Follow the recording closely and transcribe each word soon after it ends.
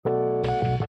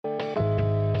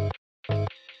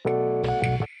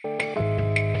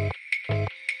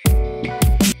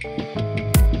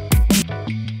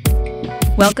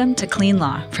Welcome to Clean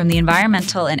Law from the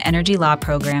Environmental and Energy Law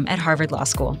program at Harvard Law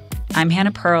School. I'm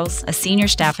Hannah Perls, a senior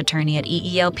staff attorney at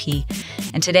EELP,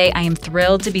 and today I am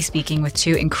thrilled to be speaking with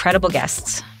two incredible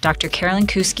guests. Dr. Carolyn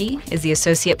Kousky is the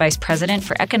Associate Vice President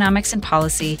for Economics and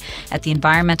Policy at the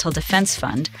Environmental Defense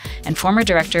Fund and former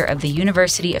director of the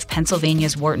University of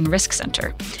Pennsylvania's Wharton Risk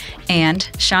Center, and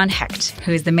Sean Hecht,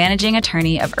 who is the Managing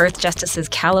Attorney of Earthjustice's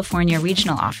California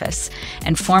Regional Office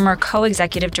and former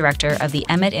co-executive director of the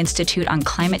Emmett Institute on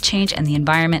Climate Change and the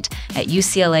Environment at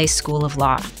UCLA School of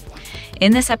Law.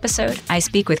 In this episode, I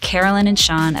speak with Carolyn and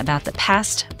Sean about the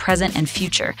past, present, and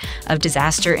future of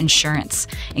disaster insurance,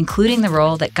 including the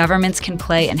role that governments can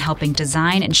play in helping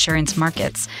design insurance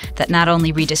markets that not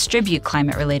only redistribute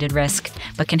climate-related risk,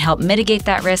 but can help mitigate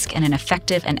that risk in an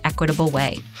effective and equitable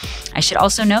way. I should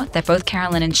also note that both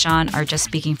Carolyn and Sean are just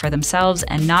speaking for themselves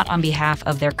and not on behalf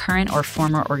of their current or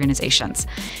former organizations.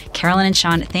 Carolyn and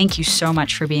Sean, thank you so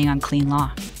much for being on Clean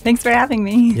Law. Thanks for having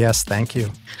me. Yes, thank you.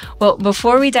 Well,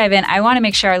 before we dive in, I want to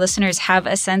make sure our listeners have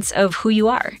a sense of who you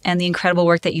are and the incredible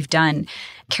work that you've done.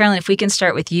 Carolyn, if we can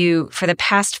start with you, for the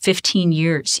past 15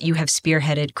 years, you have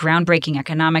spearheaded groundbreaking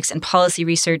economics and policy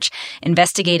research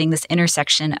investigating this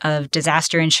intersection of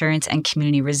disaster insurance and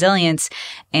community resilience,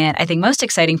 and I think most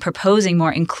exciting, proposing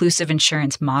more inclusive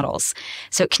insurance models.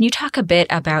 So can you talk a bit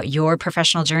about your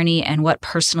professional journey and what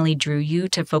personally drew you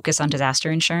to focus on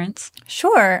disaster insurance?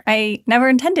 Sure. I never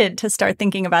intended to start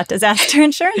thinking about disaster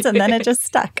insurance, and then it just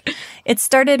stuck. It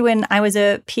started when I was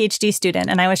a PhD student,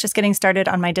 and I was just getting started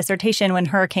on my dissertation when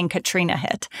Hurricane Katrina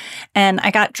hit. And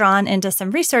I got drawn into some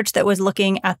research that was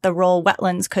looking at the role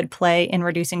wetlands could play in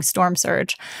reducing storm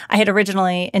surge. I had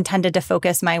originally intended to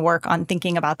focus my work on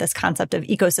thinking about this concept of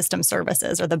ecosystem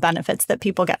services or the benefits that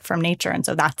people get from nature. And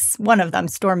so that's one of them,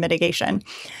 storm mitigation.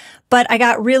 But I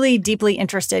got really deeply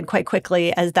interested quite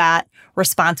quickly as that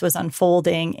response was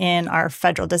unfolding in our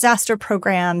federal disaster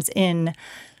programs, in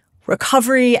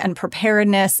recovery and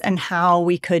preparedness, and how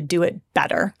we could do it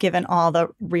better, given all the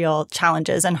real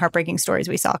challenges and heartbreaking stories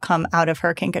we saw come out of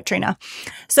Hurricane Katrina.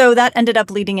 So that ended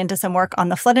up leading into some work on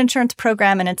the flood insurance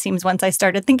program. And it seems once I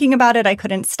started thinking about it, I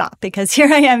couldn't stop because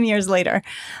here I am years later.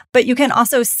 But you can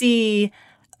also see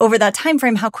over that time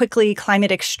frame how quickly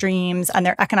climate extremes and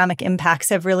their economic impacts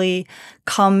have really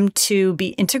come to be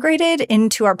integrated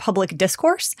into our public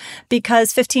discourse.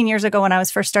 Because 15 years ago, when I was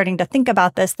first starting to think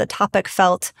about this, the topic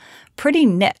felt pretty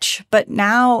niche. But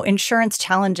now insurance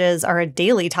challenges are a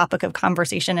daily topic of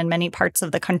conversation in many parts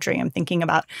of the country. I'm thinking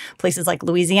about places like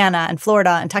Louisiana and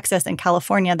Florida and Texas and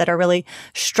California that are really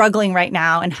struggling right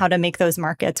now and how to make those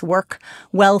markets work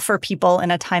well for people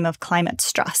in a time of climate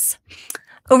stress.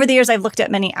 Over the years, I've looked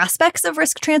at many aspects of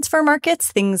risk transfer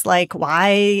markets, things like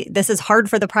why this is hard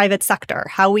for the private sector,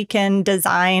 how we can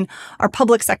design our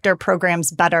public sector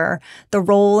programs better, the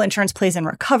role insurance plays in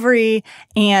recovery,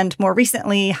 and more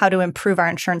recently, how to improve our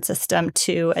insurance system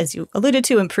to, as you alluded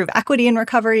to, improve equity in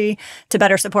recovery, to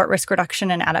better support risk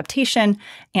reduction and adaptation,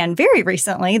 and very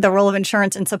recently, the role of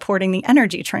insurance in supporting the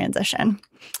energy transition.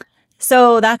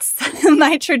 So that's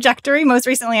my trajectory. Most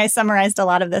recently, I summarized a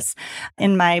lot of this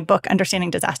in my book, Understanding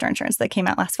Disaster Insurance, that came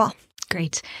out last fall.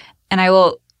 Great. And I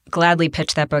will gladly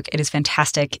pitch that book. It is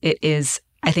fantastic. It is,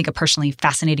 I think, a personally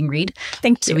fascinating read.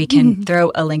 Thank you. So we can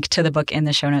throw a link to the book in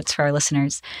the show notes for our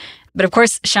listeners. But of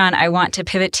course, Sean, I want to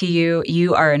pivot to you.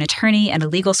 You are an attorney and a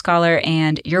legal scholar,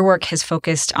 and your work has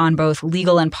focused on both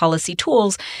legal and policy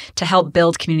tools to help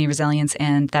build community resilience.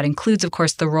 And that includes, of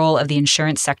course, the role of the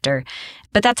insurance sector.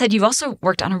 But that said, you've also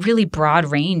worked on a really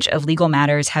broad range of legal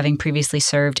matters, having previously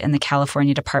served in the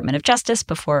California Department of Justice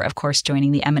before, of course,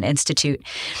 joining the Emmett Institute.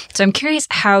 So I'm curious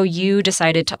how you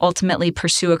decided to ultimately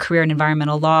pursue a career in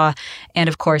environmental law and,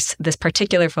 of course, this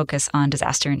particular focus on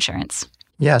disaster insurance.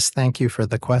 Yes, thank you for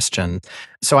the question.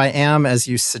 So I am, as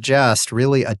you suggest,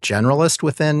 really a generalist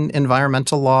within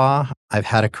environmental law. I've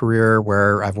had a career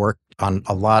where I've worked on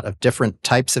a lot of different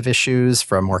types of issues,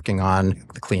 from working on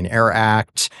the Clean Air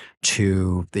Act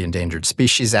to the Endangered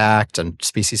Species Act and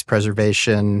species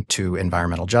preservation, to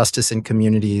environmental justice in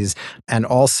communities, and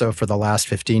also for the last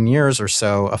 15 years or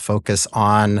so, a focus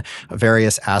on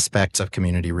various aspects of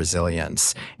community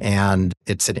resilience. And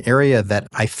it's an area that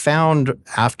I found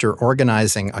after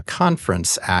organizing a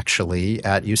conference, actually,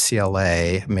 at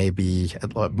UCLA, maybe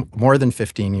more than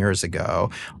 15 years ago,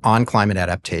 on climate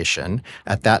adaptation.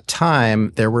 At that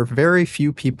time, there were very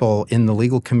few people in the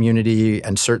legal community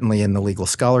and certainly in the legal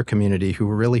scholar community who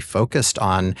were really focused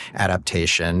on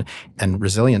adaptation and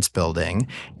resilience building.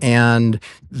 And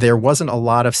there wasn't a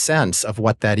lot of sense of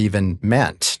what that even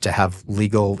meant to have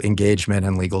legal engagement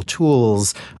and legal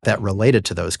tools that related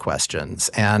to those questions.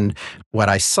 And what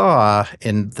I saw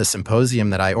in the symposium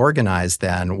that I organized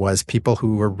then was people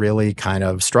who were really kind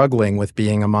of struggling with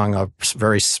being among a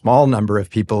very small number of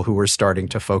people who were starting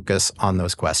to focus on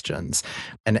those questions.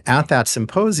 And at that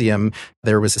symposium,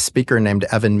 there was a speaker named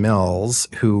Evan Mills,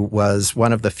 who was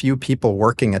one of the few people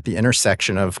working at the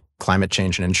intersection of climate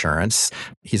change and insurance.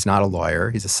 He's not a lawyer,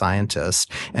 he's a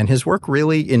scientist. And his work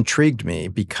really intrigued me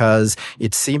because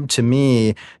it seemed to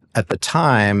me at the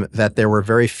time that there were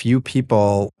very few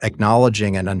people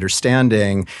acknowledging and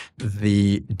understanding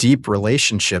the deep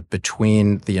relationship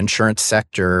between the insurance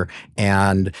sector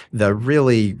and the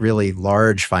really, really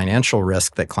large financial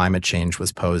risk that climate change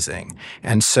was posing.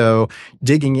 And so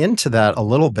digging into that a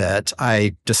little bit,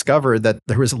 I discovered that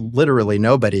there was literally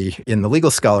nobody in the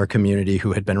legal scholar community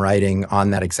who had been writing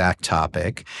on that exact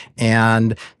topic,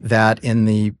 and that in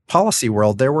the policy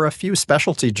world, there were a few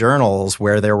specialty journals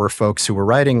where there were folks who were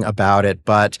writing about it,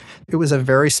 but it was a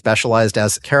very specialized,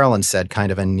 as Carolyn said,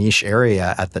 kind of a niche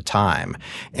area at the time.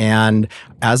 And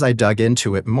as I dug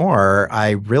into it more,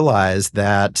 I realized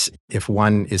that if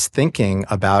one is thinking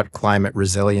about climate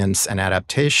resilience and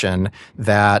adaptation,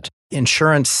 that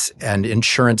insurance and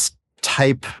insurance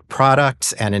type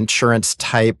products and insurance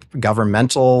type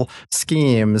governmental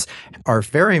schemes are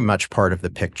very much part of the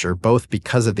picture, both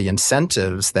because of the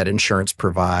incentives that insurance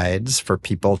provides for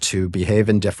people to behave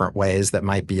in different ways that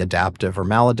might be adaptive or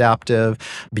maladaptive,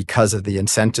 because of the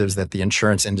incentives that the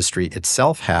insurance industry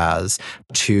itself has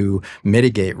to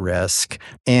mitigate risk.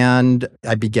 And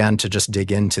I began to just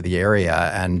dig into the area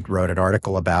and wrote an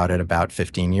article about it about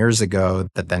 15 years ago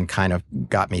that then kind of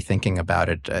got me thinking about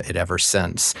it ever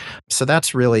since. So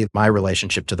that's really my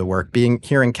relationship to the work. Being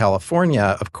here in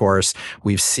California, of course,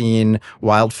 we've seen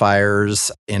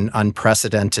wildfires in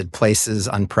unprecedented places,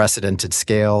 unprecedented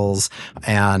scales,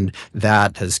 and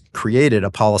that has created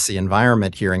a policy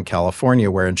environment here in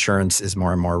California where insurance is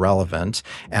more and more relevant.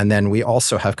 And then we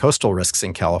also have coastal risks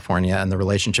in California, and the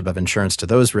relationship of insurance to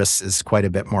those risks is quite a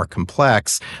bit more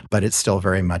complex, but it's still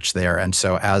very much there. And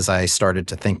so as I started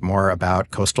to think more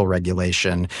about coastal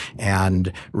regulation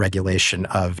and regulation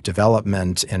of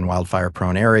development in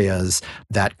wildfire-prone areas,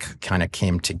 that kind of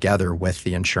came together with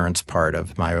the insurance part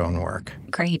of my own work.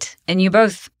 Great. And you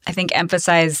both, I think,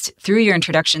 emphasized through your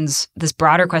introductions this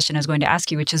broader question I was going to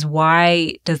ask you, which is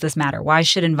why does this matter? Why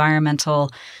should environmental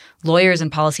lawyers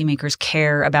and policymakers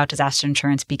care about disaster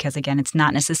insurance? Because, again, it's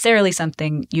not necessarily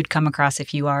something you'd come across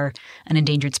if you are an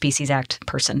Endangered Species Act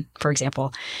person, for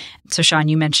example. So, Sean,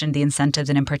 you mentioned the incentives,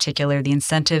 and in particular, the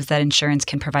incentives that insurance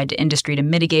can provide to industry to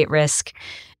mitigate risk.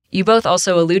 You both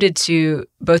also alluded to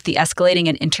both the escalating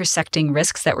and intersecting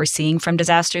risks that we're seeing from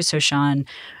disasters. So, Sean,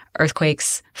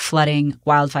 earthquakes, flooding,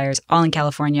 wildfires, all in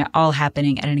California, all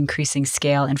happening at an increasing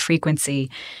scale and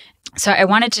frequency. So I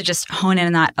wanted to just hone in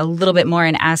on that a little bit more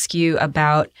and ask you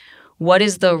about what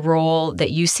is the role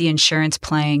that you see insurance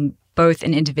playing both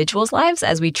in individuals' lives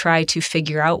as we try to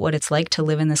figure out what it's like to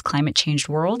live in this climate-changed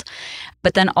world.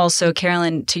 But then also,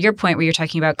 Carolyn, to your point where you're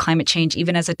talking about climate change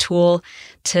even as a tool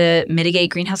to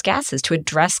mitigate greenhouse gases, to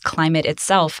address climate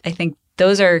itself, I think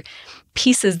those are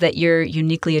pieces that you're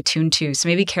uniquely attuned to. So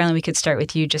maybe, Carolyn, we could start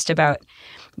with you just about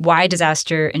why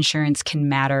disaster insurance can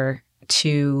matter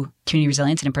to community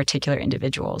resilience and in particular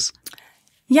individuals.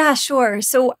 Yeah, sure.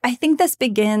 So I think this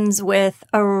begins with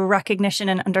a recognition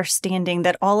and understanding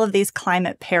that all of these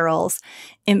climate perils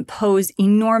impose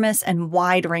enormous and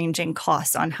wide-ranging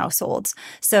costs on households.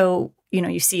 So,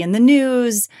 you see in the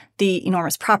news the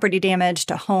enormous property damage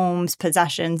to homes,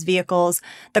 possessions, vehicles.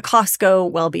 The costs go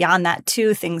well beyond that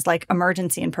too. Things like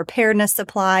emergency and preparedness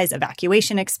supplies,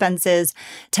 evacuation expenses,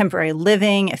 temporary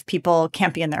living if people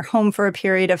can't be in their home for a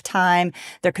period of time.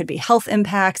 There could be health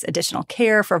impacts, additional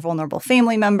care for vulnerable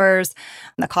family members,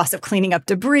 the cost of cleaning up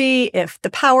debris. If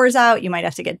the power's out, you might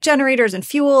have to get generators and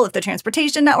fuel. If the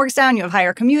transportation network's down, you have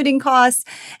higher commuting costs.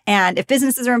 And if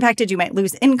businesses are impacted, you might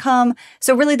lose income.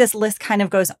 So really this list kind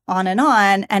of goes on,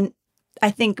 and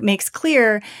I think makes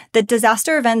clear that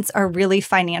disaster events are really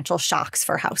financial shocks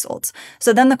for households.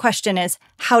 So then the question is,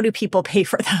 how do people pay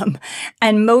for them?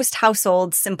 And most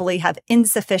households simply have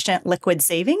insufficient liquid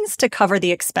savings to cover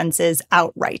the expenses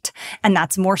outright. And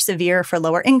that's more severe for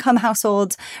lower income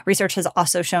households. Research has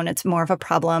also shown it's more of a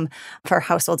problem for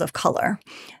households of color.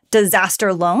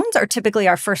 Disaster loans are typically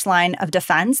our first line of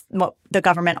defense, what the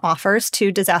government offers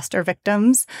to disaster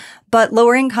victims. But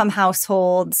lower income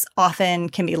households often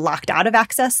can be locked out of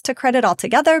access to credit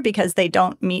altogether because they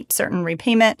don't meet certain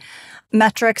repayment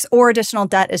metrics, or additional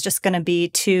debt is just going to be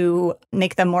to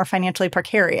make them more financially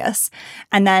precarious.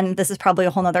 And then this is probably a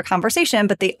whole nother conversation,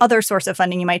 but the other source of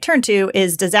funding you might turn to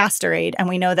is disaster aid. And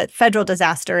we know that federal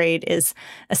disaster aid is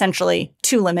essentially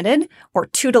too limited or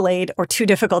too delayed or too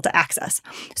difficult to access.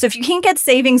 So if you can't get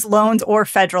savings loans or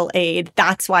federal aid,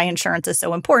 that's why insurance is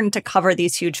so important to cover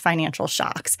these huge financial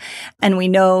shocks. And we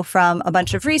know from a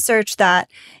bunch of research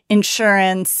that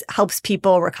insurance helps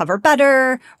people recover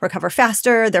better, recover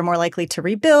faster. They're more likely to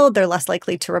rebuild. They're less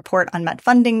likely to report unmet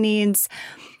funding needs.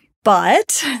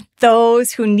 But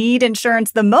those who need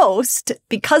insurance the most,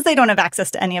 because they don't have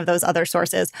access to any of those other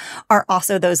sources, are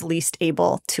also those least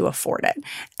able to afford it.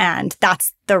 And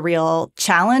that's the real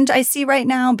challenge I see right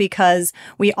now, because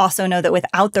we also know that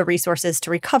without the resources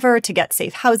to recover, to get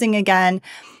safe housing again,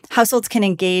 households can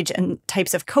engage in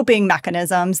types of coping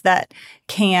mechanisms that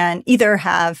can either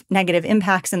have negative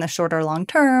impacts in the short or long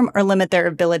term or limit their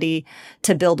ability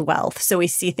to build wealth. So we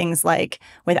see things like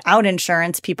without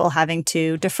insurance, people having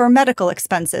to defer medical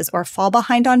expenses or fall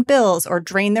behind on bills or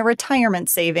drain their retirement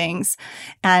savings.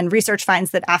 And research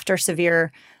finds that after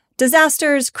severe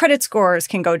disasters, credit scores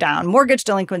can go down, mortgage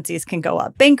delinquencies can go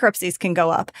up, bankruptcies can go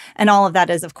up. And all of that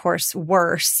is, of course,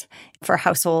 worse for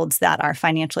households that are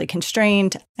financially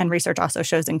constrained. And research also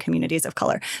shows in communities of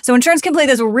color. So insurance can play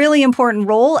this really important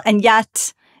role, and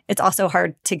yet it's also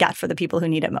hard to get for the people who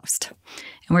need it most.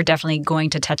 And we're definitely going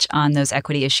to touch on those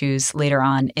equity issues later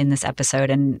on in this episode,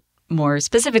 and more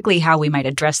specifically how we might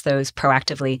address those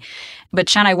proactively. But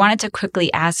Sean, I wanted to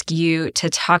quickly ask you to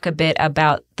talk a bit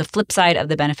about the flip side of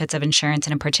the benefits of insurance,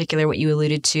 and in particular what you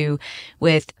alluded to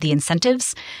with the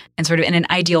incentives. And sort of in an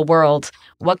ideal world,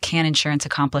 what can insurance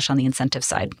accomplish on the incentive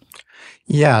side?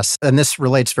 Yes, and this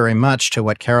relates very much to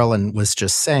what Carolyn was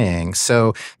just saying.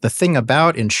 So the thing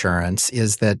about insurance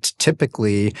is that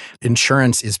typically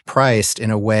insurance is priced in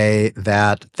a way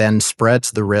that then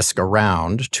spreads the risk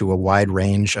around to a wide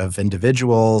range of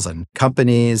individuals and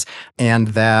companies, and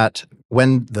that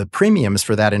when the premiums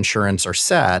for that insurance are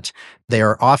set, they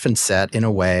are often set in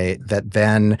a way that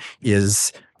then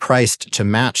is priced to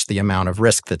match the amount of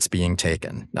risk that's being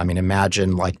taken. I mean,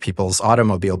 imagine like people's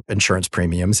automobile insurance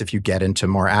premiums. If you get into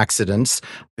more accidents,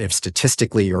 if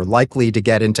statistically you're likely to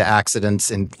get into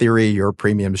accidents, in theory, your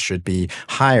premiums should be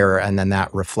higher, and then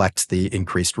that reflects the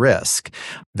increased risk.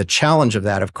 The challenge of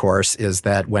that, of course, is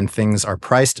that when things are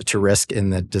priced to risk in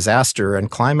the disaster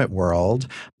and climate world,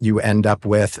 you end up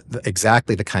with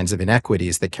exactly the kinds of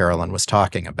inequities that Carolyn was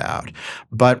talking about.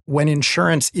 But when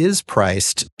insurance is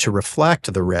priced to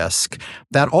reflect the risk,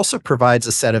 that also provides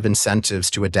a set of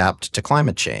incentives to adapt to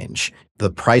climate change.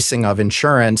 The pricing of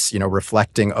insurance,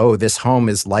 reflecting, this home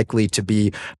is likely to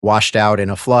be washed out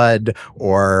in a flood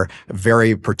or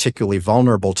very particularly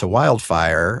vulnerable to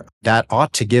wildfire, that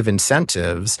ought to give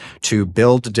incentives to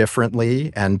build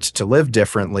differently and to live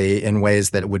differently in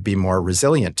ways that would be more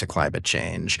resilient to climate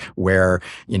change, where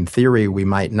in theory we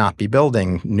might not be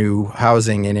building new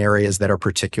housing in areas that are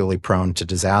particularly prone to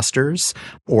disasters,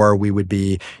 or we would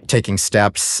be taking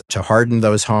steps to harden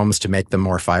those homes to make them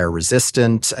more fire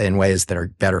resistant in ways that are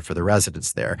better for the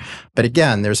residents there. But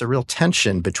again, there's a real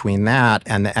tension between that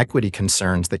and the equity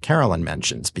concerns that Carolyn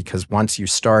mentions, because once you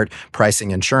start pricing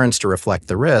insurance to reflect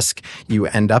the risk, you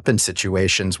end up in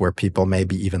situations where people may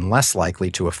be even less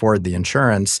likely to afford the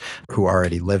insurance who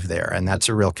already live there. And that's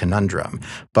a real conundrum.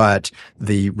 But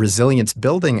the resilience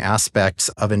building aspects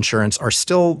of insurance are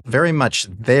still very much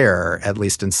there, at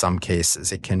least in some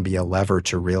cases. It can be a lever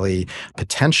to really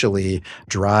potentially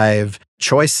drive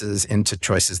choices into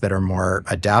choices that are more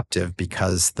adaptive,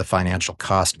 because the financial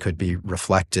cost could be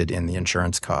reflected in the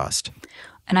insurance cost.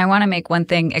 And I want to make one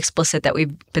thing explicit that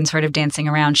we've been sort of dancing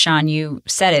around. Sean, you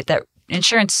said it, that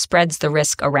insurance spreads the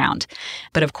risk around.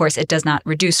 But of course, it does not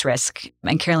reduce risk.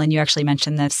 And Carolyn, you actually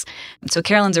mentioned this. So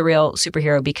Carolyn's a real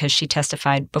superhero because she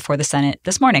testified before the Senate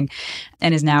this morning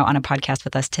and is now on a podcast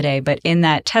with us today. But in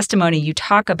that testimony, you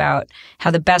talk about how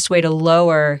the best way to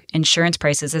lower insurance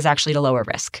prices is actually to lower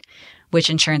risk, which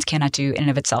insurance cannot do in and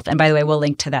of itself. And by the way, we'll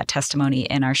link to that testimony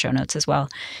in our show notes as well.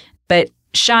 But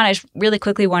Sean, I really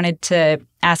quickly wanted to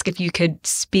ask if you could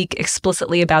speak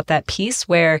explicitly about that piece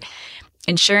where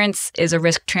insurance is a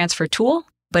risk transfer tool,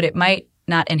 but it might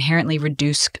not inherently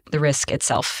reduce the risk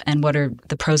itself. And what are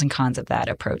the pros and cons of that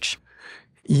approach?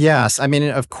 Yes. I mean,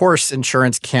 of course,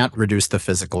 insurance can't reduce the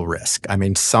physical risk. I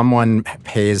mean, someone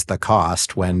pays the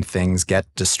cost when things get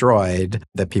destroyed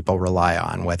that people rely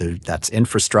on, whether that's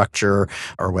infrastructure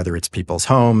or whether it's people's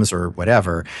homes or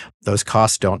whatever. Those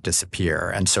costs don't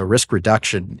disappear. And so risk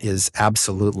reduction is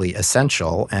absolutely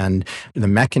essential. And the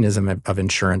mechanism of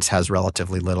insurance has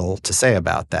relatively little to say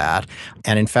about that.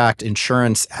 And in fact,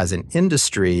 insurance as an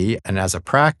industry and as a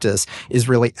practice is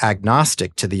really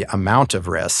agnostic to the amount of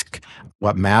risk.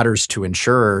 What matters to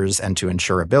insurers and to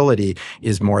insurability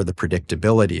is more the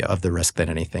predictability of the risk than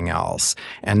anything else.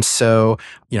 And so,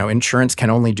 insurance can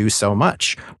only do so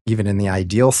much. Even in the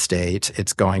ideal state,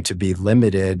 it's going to be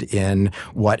limited in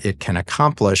what it can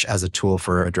accomplish as a tool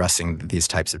for addressing these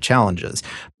types of challenges.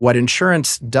 What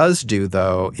insurance does do,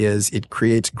 though, is it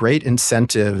creates great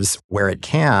incentives where it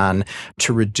can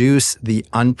to reduce the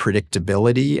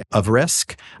unpredictability of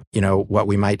risk. What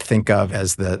we might think of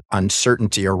as the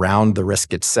uncertainty around the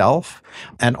risk itself,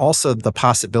 and also the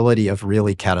possibility of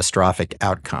really catastrophic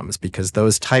outcomes, because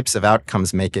those types of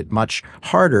outcomes make it much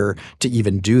harder to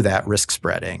even do that risk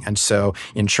spreading. And so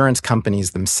insurance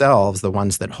companies themselves, the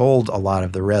ones that hold a lot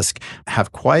of the risk,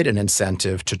 have quite an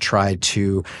incentive to try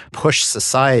to push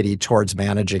society towards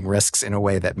managing risks in a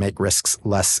way that make risks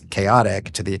less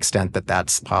chaotic to the extent that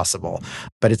that's possible.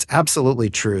 But it's absolutely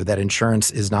true that insurance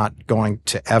is not going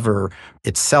to ever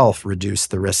itself reduce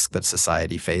the risk that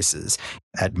society faces.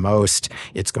 At most,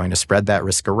 it's going to spread that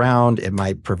risk around. It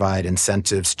might provide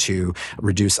incentives to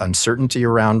reduce uncertainty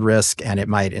around risk, and it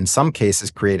might, in some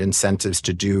cases, create incentives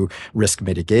to do risk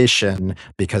mitigation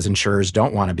because insurers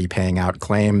don't want to be paying out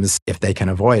claims if they can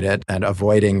avoid it. And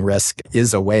avoiding risk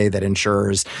is a way that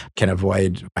insurers can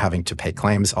avoid having to pay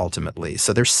claims ultimately.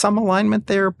 So there's some alignment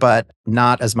there, but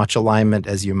not as much alignment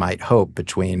as you might hope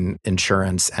between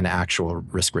insurance and actual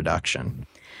risk reduction.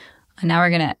 And now we're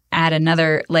going to add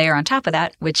another layer on top of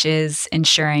that, which is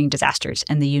insuring disasters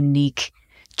and the unique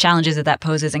challenges that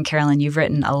poses. And Carolyn, you've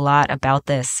written a lot about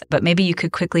this, but maybe you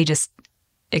could quickly just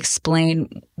explain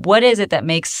what is it that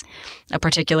makes a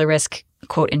particular risk,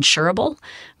 quote, insurable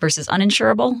versus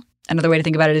uninsurable? Another way to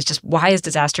think about it is just, why is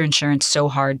disaster insurance so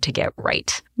hard to get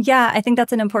right? Yeah, I think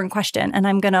that's an important question. And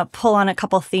I'm going to pull on a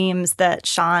couple themes that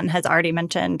Sean has already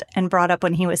mentioned and brought up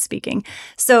when he was speaking.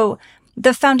 So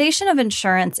the foundation of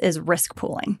insurance is risk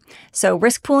pooling. So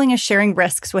risk pooling is sharing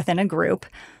risks within a group.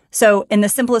 So in the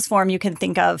simplest form, you can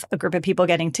think of a group of people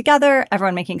getting together,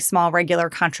 everyone making small regular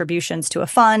contributions to a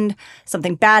fund.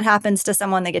 Something bad happens to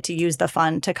someone, they get to use the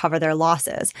fund to cover their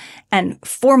losses. And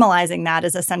formalizing that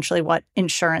is essentially what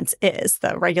insurance is.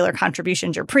 The regular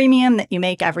contributions, your premium that you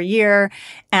make every year.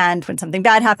 And when something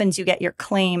bad happens, you get your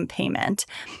claim payment.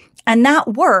 And that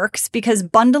works because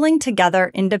bundling together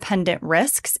independent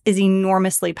risks is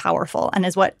enormously powerful and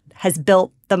is what has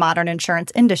built the modern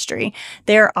insurance industry.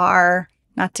 There are,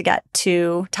 not to get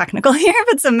too technical here,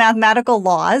 but some mathematical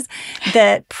laws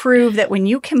that prove that when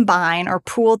you combine or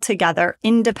pool together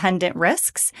independent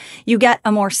risks, you get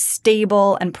a more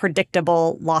stable and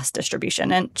predictable loss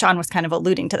distribution. And Sean was kind of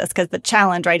alluding to this because the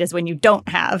challenge, right, is when you don't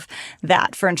have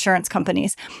that for insurance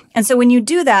companies. And so when you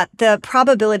do that, the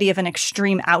probability of an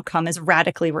extreme outcome is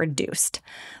radically reduced.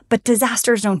 But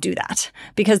disasters don't do that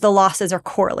because the losses are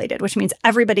correlated, which means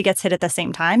everybody gets hit at the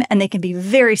same time and they can be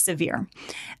very severe.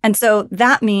 And so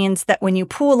that means that when you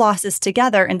pool losses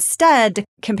together, instead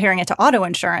comparing it to auto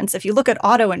insurance, if you look at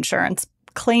auto insurance,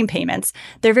 claim payments,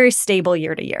 they're very stable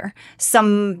year to year.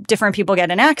 Some different people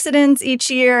get in accidents each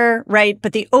year, right?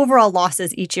 But the overall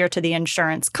losses each year to the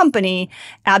insurance company,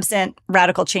 absent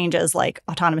radical changes like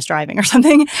autonomous driving or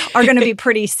something, are going to be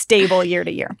pretty stable year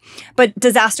to year. But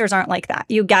disasters aren't like that.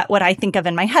 You get what I think of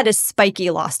in my head as spiky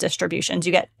loss distributions.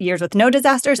 You get years with no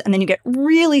disasters, and then you get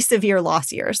really severe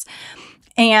loss years.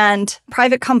 And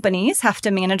private companies have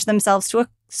to manage themselves to a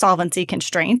solvency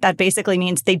constraint. That basically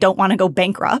means they don't want to go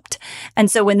bankrupt. And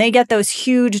so when they get those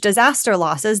huge disaster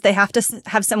losses, they have to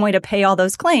have some way to pay all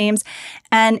those claims.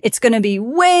 And it's going to be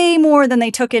way more than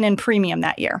they took in premium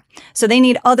that year. So they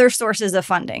need other sources of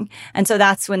funding. And so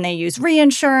that's when they use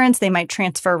reinsurance. They might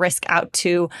transfer risk out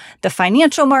to the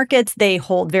financial markets. They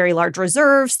hold very large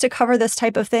reserves to cover this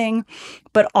type of thing.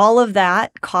 But all of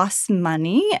that costs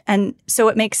money. And so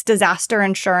it makes disaster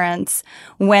insurance,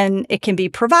 when it can be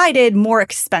provided, more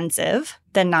expensive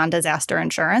than non-disaster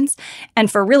insurance.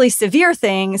 And for really severe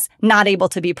things, not able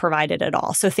to be provided at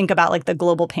all. So think about like the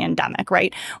global pandemic,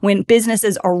 right? When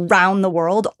businesses around the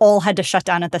world all had to shut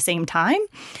down at the same time,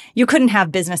 you couldn't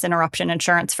have business interruption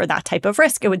insurance for that type of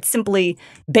risk. It would simply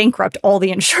bankrupt all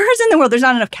the insurers in the world. There's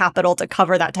not enough capital to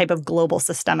cover that type of global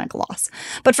systemic loss.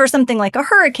 But for something like a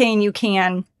hurricane, you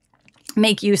can.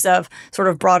 make use of sort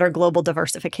of broader global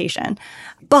diversification.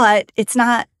 But it's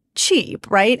not cheap,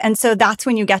 right? And so that's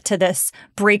when you get to this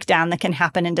breakdown that can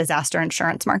happen in disaster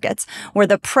insurance markets, where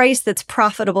the price that's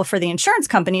profitable for the insurance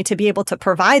company to be able to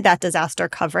provide that disaster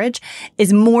coverage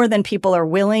is more than people are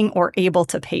willing or able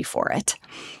to pay for it.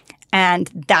 And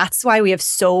that's why we have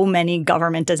so many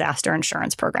government disaster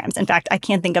insurance programs. In fact, I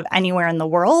can't think of anywhere in the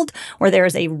world where there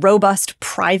is a robust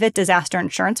private disaster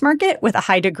insurance market with a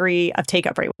high degree of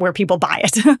take-up rate where people buy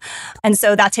it. And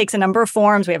so that takes a number of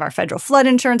forms. We have our federal flood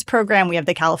insurance program. We have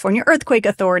the California Earthquake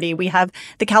Authority. We have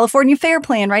the California Fair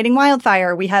Plan Righting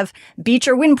Wildfire. We have beach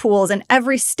or wind pools in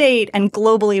every state. And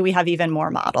globally, we have even more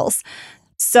models.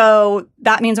 So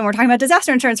that means when we're talking about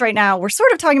disaster insurance right now, we're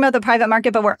sort of talking about the private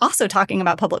market, but we're also talking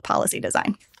about public policy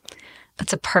design.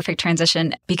 That's a perfect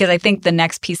transition because I think the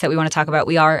next piece that we want to talk about,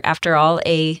 we are, after all,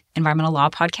 a environmental law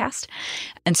podcast.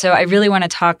 And so I really want to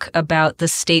talk about the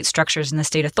state structures and the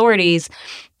state authorities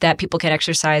that people can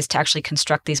exercise to actually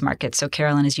construct these markets. So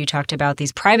Carolyn, as you talked about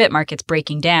these private markets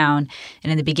breaking down,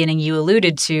 and in the beginning you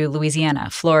alluded to Louisiana,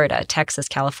 Florida, Texas,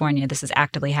 California. This is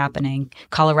actively happening.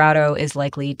 Colorado is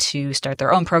likely to start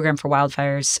their own program for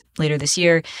wildfires later this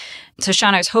year. So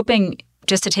Sean, I was hoping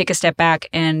just to take a step back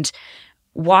and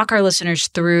walk our listeners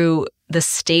through the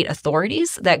state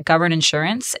authorities that govern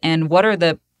insurance and what are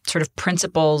the sort of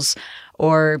principles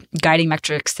or guiding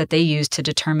metrics that they use to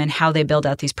determine how they build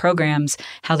out these programs,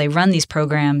 how they run these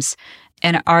programs,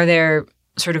 and are there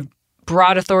sort of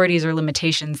broad authorities or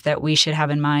limitations that we should have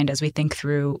in mind as we think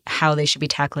through how they should be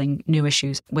tackling new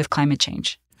issues with climate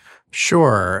change?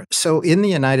 Sure. So in the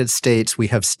United States, we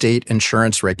have state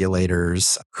insurance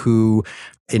regulators who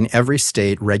in every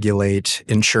state regulate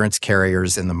insurance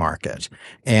carriers in the market.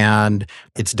 And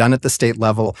it's done at the state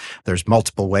level. There's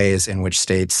multiple ways in which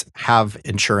states have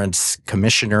insurance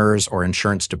commissioners or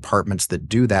insurance departments that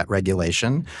do that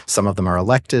regulation. Some of them are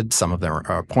elected, some of them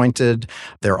are appointed.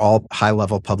 They're all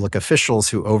high-level public officials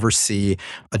who oversee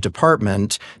a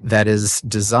department that is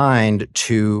designed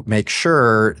to make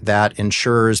sure that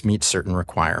insurers meet certain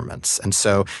requirements. And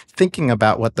so thinking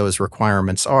about what those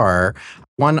requirements are,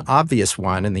 one obvious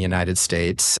one in the United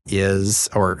States is,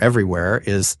 or everywhere,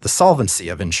 is the solvency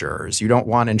of insurers. You don't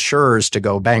want insurers to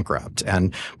go bankrupt.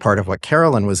 And part of what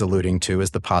Carolyn was alluding to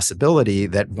is the possibility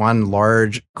that one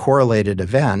large correlated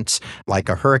event, like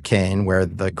a hurricane, where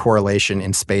the correlation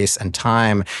in space and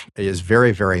time is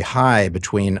very, very high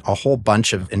between a whole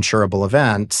bunch of insurable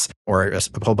events or a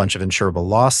whole bunch of insurable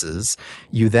losses,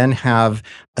 you then have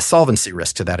a solvency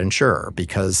risk to that insurer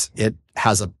because it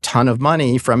has a ton of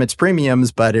money from its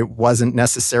premiums, but it wasn't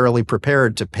necessarily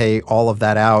prepared to pay all of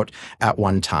that out at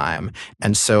one time.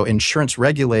 And so insurance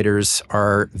regulators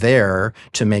are there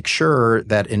to make sure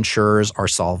that insurers are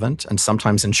solvent, and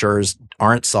sometimes insurers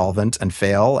aren't solvent and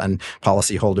fail, and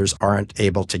policyholders aren't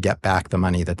able to get back the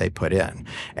money that they put in.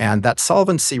 And that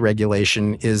solvency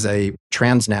regulation is a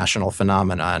transnational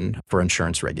phenomenon for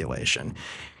insurance regulation.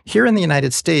 Here in the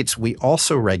United States, we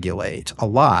also regulate a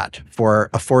lot for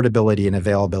affordability and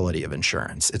availability of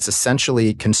insurance. It's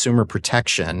essentially consumer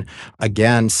protection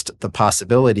against the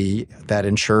possibility that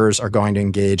insurers are going to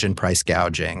engage in price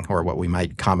gouging, or what we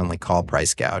might commonly call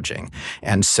price gouging.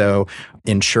 And so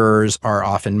insurers are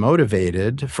often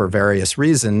motivated for various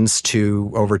reasons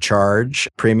to overcharge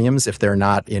premiums if they're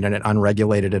not in an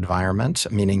unregulated environment,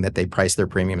 meaning that they price their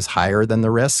premiums higher than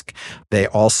the risk. They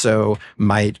also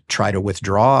might try to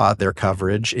withdraw their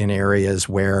coverage in areas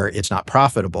where it's not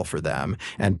profitable for them.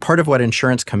 And part of what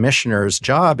insurance commissioners'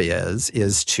 job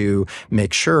is to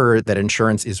make sure that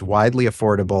insurance is widely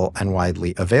affordable and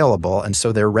widely available. And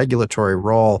so their regulatory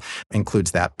role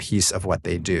includes that piece of what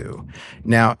they do.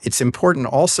 Now, it's important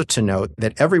also to note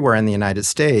that everywhere in the United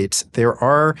States, there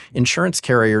are insurance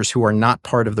carriers who are not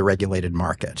part of the regulated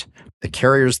market. The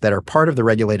carriers that are part of the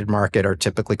regulated market are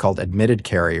typically called admitted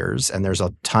carriers, and there's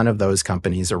a ton of those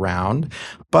companies around.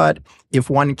 But if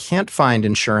one can't find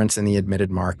insurance in the admitted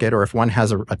market, or if one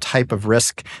has a type of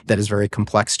risk that is very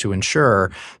complex to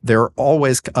insure, there are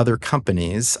always other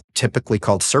companies, typically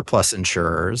called surplus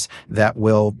insurers, that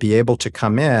will be able to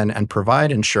come in and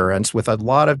provide insurance with a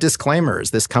lot of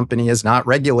disclaimers. This company is not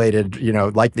regulated,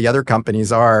 like the other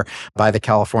companies are by the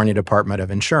California Department of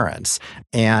Insurance.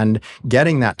 And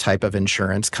getting that type of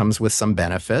insurance comes with some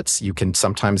benefits. You can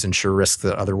sometimes insure risks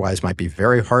that otherwise might be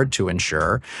very hard to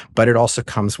insure, but it also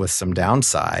comes with some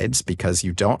downsides because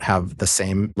you don't have the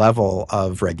same level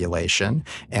of regulation,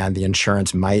 and the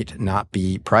insurance might not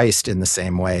be priced in the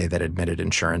same way that admitted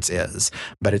insurance is.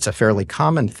 But it's a fairly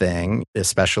common thing,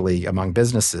 especially among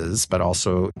businesses, but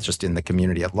also just in the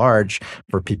community at large,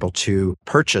 for people to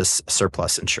purchase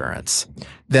surplus insurance.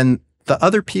 Then the The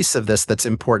other piece of this that's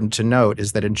important to note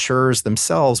is that insurers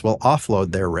themselves will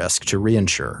offload their risk to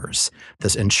reinsurers.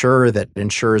 This insurer that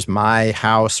insures my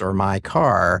house or my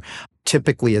car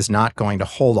typically is not going to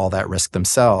hold all that risk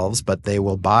themselves, but they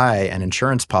will buy an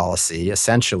insurance policy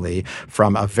essentially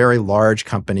from a very large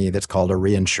company that's called a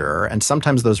reinsurer. And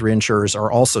sometimes those reinsurers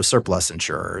are also surplus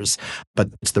insurers,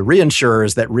 but it's the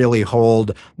reinsurers that really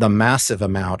hold the massive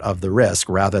amount of the risk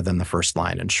rather than the first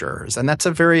line insurers. And that's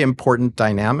a very important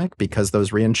dynamic because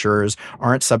those reinsurers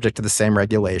aren't subject to the same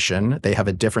regulation. They have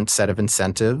a different set of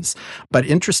incentives. But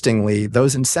interestingly,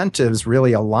 those incentives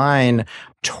really align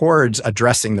towards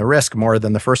addressing the risk more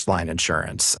than the first line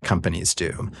insurance companies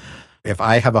do. If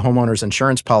I have a homeowner's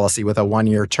insurance policy with a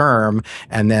 1-year term,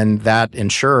 and then that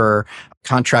insurer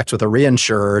contracts with a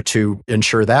reinsurer to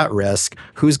insure that risk,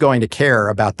 who's going to care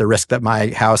about the risk that my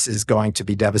house is going to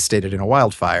be devastated in a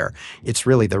wildfire? It's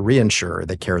really the reinsurer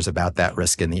that cares about that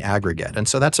risk in the aggregate. And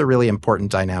so that's a really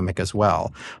important dynamic as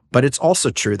well. But it's also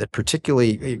true that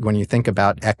particularly when you think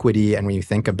about equity and when you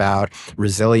think about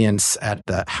resilience at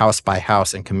the house by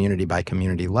house and community by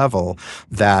community level,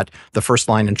 that the first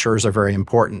line insurers are very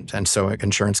important. And so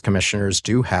insurance commissioners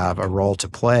do have a role to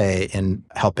play in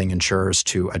helping insurers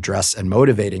to address and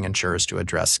motivating insurers to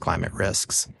address climate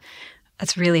risks.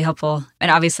 That's really helpful. And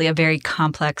obviously a very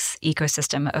complex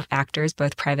ecosystem of actors,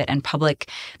 both private and public.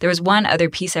 There was one other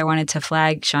piece I wanted to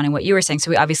flag, Sean, in what you were saying. So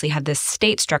we obviously have this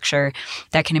state structure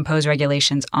that can impose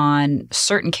regulations on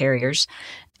certain carriers.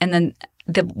 And then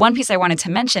the one piece I wanted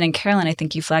to mention, and Carolyn, I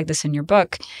think you flagged this in your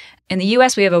book, in the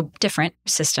U.S. we have a different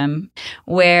system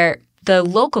where the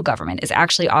local government is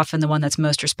actually often the one that's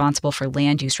most responsible for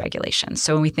land use regulations.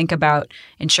 So when we think about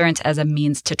insurance as a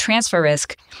means to transfer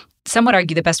risk, some would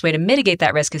argue the best way to mitigate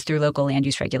that risk is through local land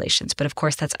use regulations. But of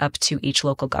course, that's up to each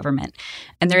local government.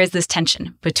 And there is this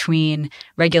tension between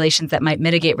regulations that might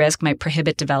mitigate risk, might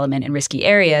prohibit development in risky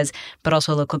areas, but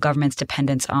also local government's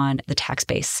dependence on the tax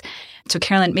base. So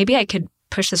Carolyn, maybe I could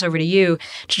push this over to you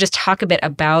to just talk a bit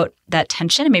about that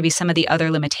tension and maybe some of the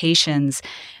other limitations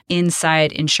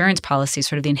inside insurance policies,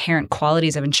 sort of the inherent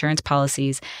qualities of insurance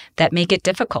policies that make it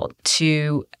difficult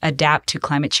to adapt to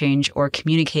climate change or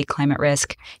communicate climate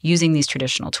risk using these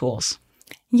traditional tools.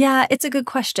 Yeah, it's a good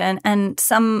question. And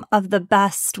some of the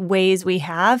best ways we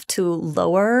have to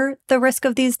lower the risk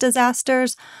of these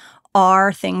disasters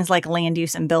are things like land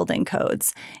use and building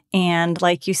codes. And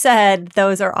like you said,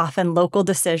 those are often local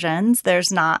decisions.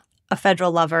 There's not a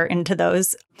federal lever into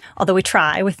those, although we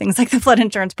try with things like the flood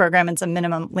insurance program and some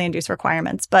minimum land use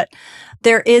requirements. But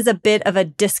there is a bit of a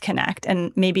disconnect,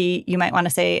 and maybe you might want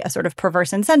to say a sort of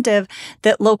perverse incentive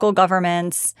that local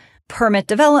governments permit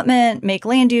development, make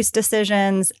land use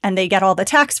decisions, and they get all the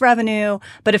tax revenue.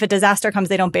 But if a disaster comes,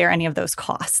 they don't bear any of those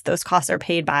costs. Those costs are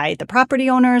paid by the property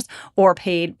owners or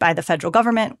paid by the federal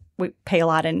government. We pay a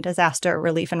lot in disaster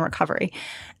relief and recovery.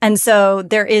 And so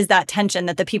there is that tension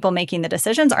that the people making the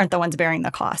decisions aren't the ones bearing the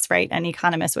costs, right? And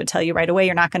economists would tell you right away,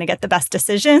 you're not going to get the best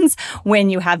decisions when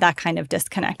you have that kind of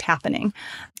disconnect happening.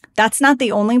 That's not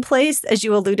the only place, as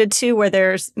you alluded to, where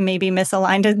there's maybe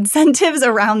misaligned incentives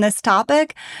around this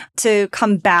topic. To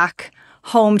come back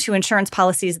home to insurance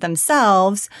policies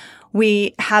themselves,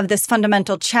 we have this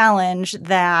fundamental challenge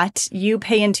that you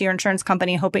pay into your insurance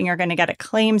company hoping you're going to get a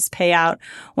claims payout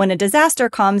when a disaster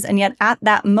comes. And yet at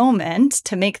that moment,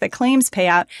 to make the claims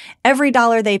payout, every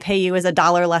dollar they pay you is a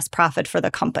dollar less profit for the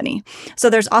company. So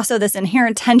there's also this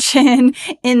inherent tension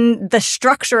in the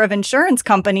structure of insurance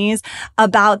companies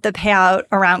about the payout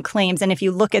around claims. And if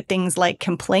you look at things like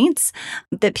complaints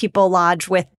that people lodge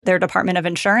with their Department of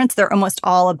Insurance, they're almost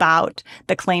all about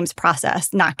the claims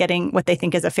process, not getting what they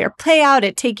think is a fair payout,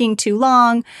 it taking too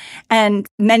long. And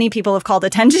many people have called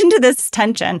attention to this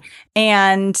tension.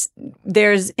 And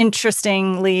there's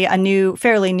interestingly a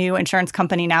fairly new insurance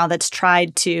company now that's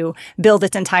tried to build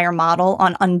its entire model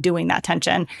on undoing that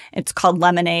tension. It's called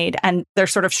Lemonade. And they're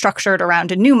sort of structured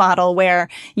around a new model where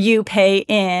you pay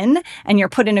in and you're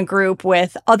put in a group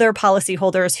with other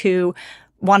policyholders who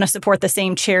want to support the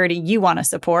same charity you want to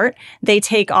support. They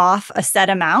take off a set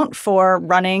amount for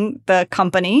running the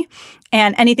company,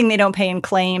 and anything they don't pay in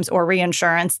claims or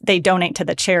reinsurance, they donate to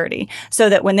the charity. So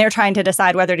that when they're trying to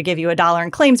decide whether to give you $1 in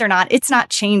claims or not, it's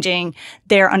not changing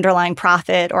their underlying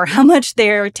profit or how much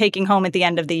they're taking home at the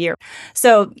end of the year.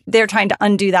 So they're trying to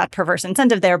undo that perverse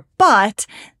incentive there, but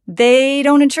they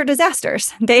don't insure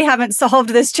disasters. They haven't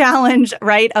solved this challenge,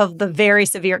 right, of the very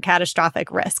severe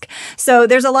catastrophic risk. So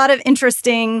there's a lot of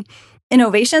interesting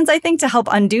innovations, I think, to help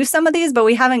undo some of these, but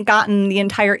we haven't gotten the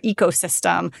entire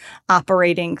ecosystem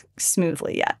operating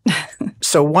smoothly yet.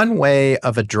 So one way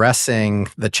of addressing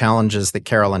the challenges that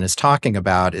Carolyn is talking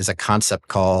about is a concept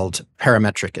called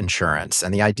parametric insurance.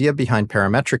 And the idea behind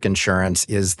parametric insurance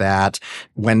is that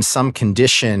when some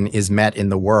condition is met in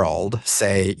the world,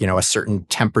 say, a certain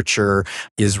temperature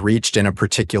is reached in a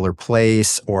particular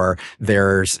place, or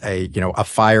there's a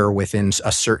fire within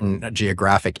a certain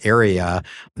geographic area,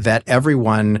 that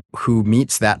everyone who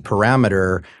meets that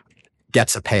parameter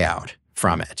gets a payout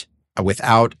from it,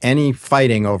 without any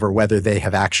fighting over whether they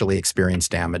have actually experienced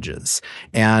damages.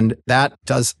 And that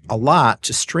does a lot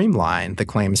to streamline the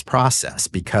claims process,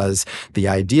 because the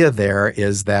idea there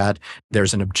is that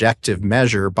there's an objective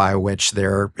measure by which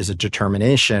there is a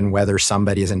determination whether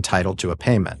somebody is entitled to a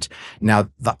payment. Now,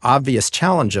 the obvious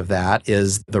challenge of that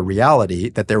is the reality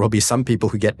that there will be some people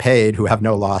who get paid who have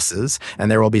no losses, and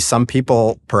there will be some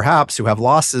people, perhaps, who have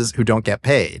losses who don't get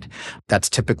paid. That's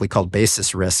typically called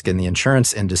basis risk in the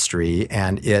insurance industry.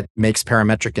 And it makes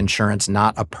parametric insurance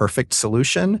not a perfect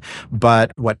solution.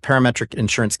 But what parametric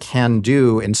insurance can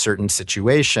do in certain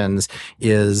situations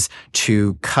is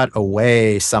to cut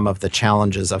away some of the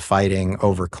challenges of fighting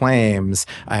over claims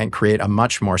and create a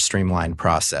much more streamlined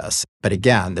process. But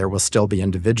again, there will still be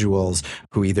individuals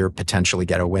who either potentially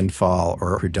get a windfall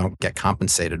or who don't get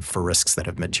compensated for risks that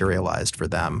have materialized for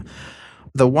them.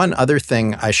 The one other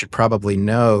thing I should probably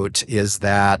note is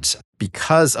that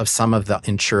because of some of the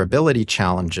insurability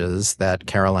challenges that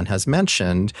Carolyn has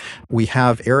mentioned, we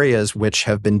have areas which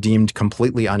have been deemed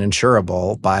completely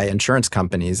uninsurable by insurance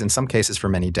companies, in some cases for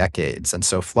many decades. And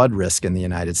so flood risk in the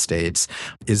United States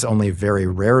is only very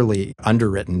rarely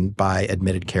underwritten by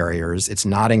admitted carriers. It's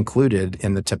not included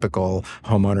in the typical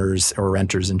homeowners or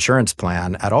renters insurance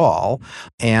plan at all.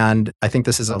 And I think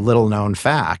this is a little known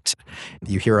fact.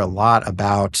 You hear a lot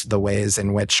about the ways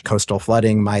in which coastal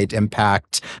flooding might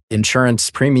impact insurance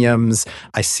premiums.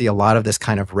 I see a lot of this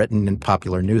kind of written in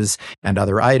popular news and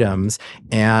other items,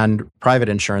 and private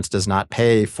insurance does not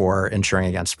pay for insuring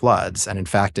against floods. And in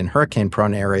fact, in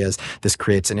hurricane-prone areas, this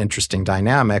creates an interesting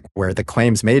dynamic where the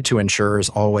claims made to insurers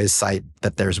always cite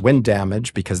that there's wind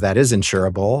damage because that is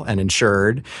insurable and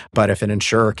insured. But if an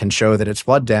insurer can show that it's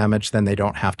flood damage, then they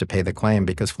don't have to pay the claim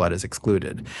because flood is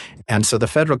excluded. And so the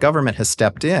federal government has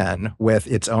stepped in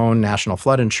with its own national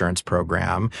flood insurance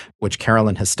program, which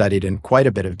Carolyn has studied in quite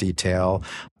a bit of detail,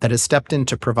 that has stepped in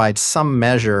to provide some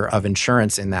measure of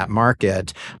insurance in that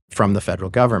market from the federal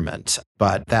government.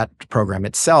 But that program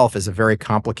itself is a very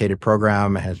complicated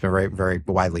program and has been very, very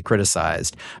widely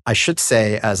criticized. I should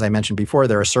say, as I mentioned before,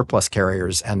 there are surplus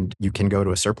carriers, and you can go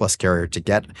to a surplus carrier to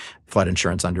get flood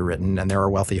insurance underwritten. And there are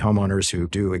wealthy homeowners who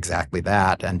do exactly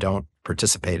that and don't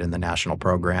participate in the national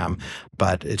program.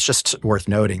 But it's just worth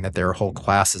noting that there are whole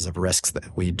classes of risks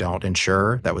that we don't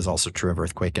insure. That was also true of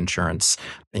earthquake insurance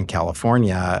in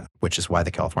California, which is why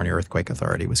the California Earthquake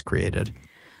Authority was created.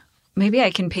 Maybe I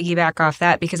can piggyback off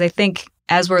that, because I think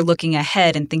as we're looking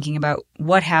ahead and thinking about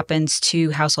what happens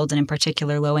to households, and in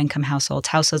particular low-income households,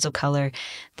 households of color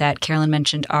that Carolyn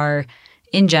mentioned are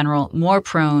in general more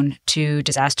prone to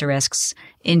disaster risks,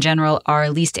 in general are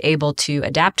least able to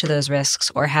adapt to those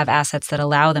risks or have assets that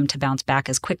allow them to bounce back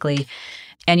as quickly.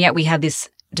 And yet we have these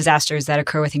disasters that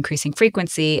occur with increasing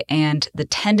frequency, and the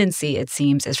tendency, it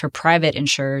seems, is for private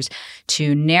insurers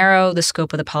to narrow the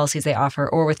scope of the policies they offer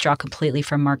or withdraw completely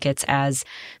from markets as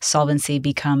solvency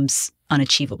becomes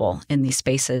unachievable in these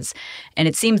spaces. And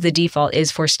it seems the default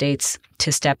is for states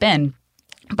to step in,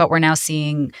 but we're now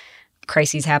seeing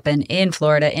crises happen in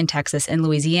Florida, in Texas, in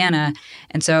Louisiana.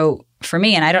 And so for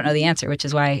me, and I don't know the answer, which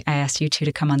is why I asked you two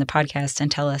to come on the podcast and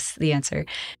tell us the answer.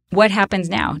 What happens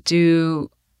now? Do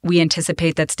we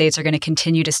anticipate that states are going to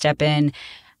continue to step in?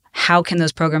 How can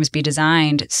those programs be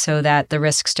designed so that the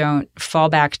risks don't fall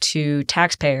back to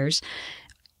taxpayers?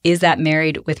 Is that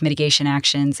married with mitigation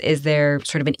actions? Is there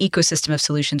sort of an ecosystem of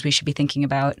solutions we should be thinking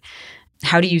about?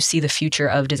 How do you see the future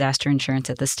of disaster insurance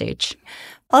at this stage?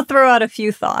 I'll throw out a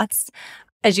few thoughts.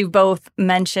 As you both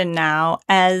mentioned now,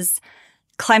 as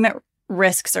climate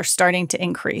risks are starting to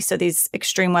increase, so these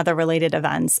extreme weather-related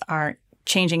events are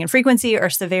changing in frequency or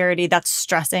severity, that's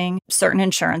stressing certain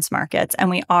insurance markets. And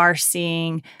we are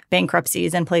seeing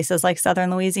bankruptcies in places like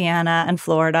southern Louisiana and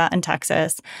Florida and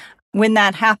Texas. When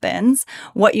that happens,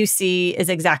 what you see is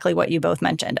exactly what you both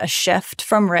mentioned, a shift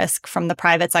from risk from the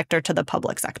private sector to the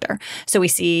public sector. So we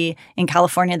see in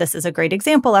California, this is a great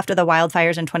example. After the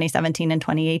wildfires in 2017 and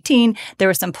 2018, there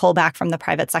was some pullback from the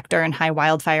private sector in high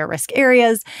wildfire risk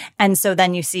areas. And so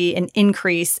then you see an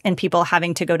increase in people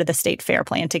having to go to the state fair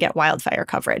plan to get wildfire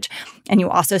coverage. And you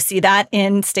also see that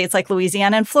in states like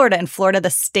Louisiana and Florida. In Florida, the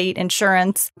state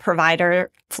insurance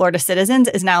provider, Florida Citizens,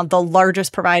 is now the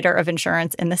largest provider of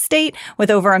insurance in the state. state with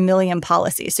over 1 million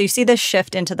policies. So you see this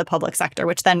shift into the public sector,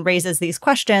 which then raises these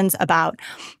questions about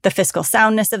the fiscal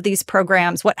soundness of these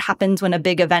programs. What happens when a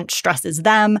big event stresses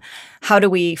them? How do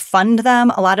we fund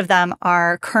them? A lot of them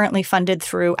are currently funded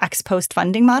through ex post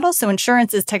funding models. So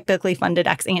insurance is typically funded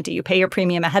ex ante. You pay your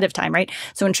premium ahead of time, right?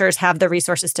 So insurers have the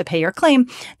resources to pay your claim.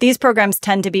 These programs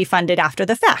tend to be funded after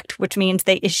the fact, which means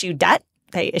they issue debt.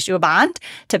 They issue a bond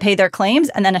to pay their claims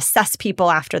and then assess people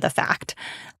after the fact.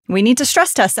 We need to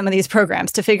stress test some of these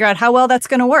programs to figure out how well that's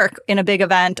going to work in a big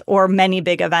event or many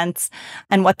big events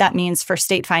and what that means for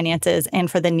state finances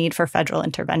and for the need for federal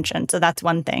intervention. So that's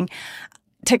one thing.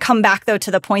 To come back, though,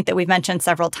 to the point that we've mentioned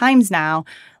several times now,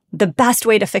 the best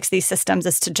way to fix these systems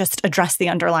is to just address the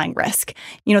underlying risk.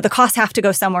 The costs have to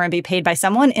go somewhere and be paid by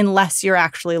someone unless you're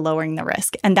actually lowering the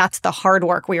risk. And that's the hard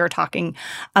work we were talking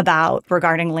about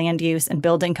regarding land use and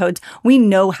building codes. We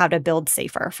know how to build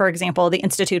safer. For example, the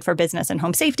Institute for Business and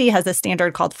Home Safety has a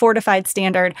standard called Fortified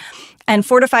Standard. And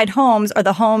fortified homes are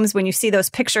the homes when you see those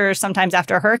pictures sometimes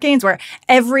after hurricanes where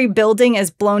every building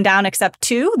is blown down except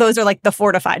 2. Those are like the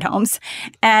fortified homes.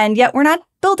 And yet we're not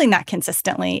building that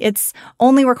consistently. It's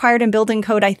only required in building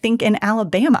code, I think, in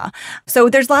Alabama. So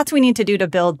there's lots we need to do to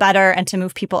build better and to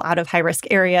move people out of high-risk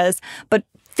areas. But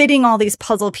fitting all these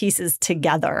puzzle pieces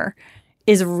together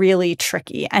is really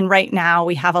tricky. And right now,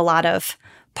 we have a lot of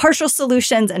partial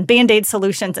solutions and Band-Aid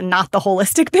solutions and not the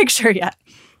holistic picture yet.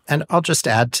 And I'll just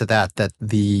add to that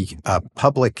the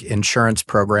public insurance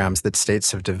programs that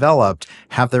states have developed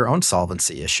have their own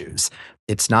solvency issues.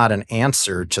 It's not an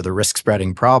answer to the risk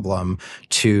spreading problem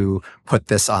to put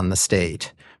this on the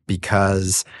state,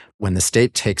 because when the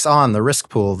state takes on the risk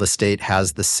pool, the state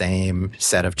has the same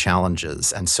set of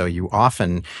challenges. And so you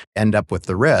often end up with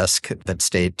the risk that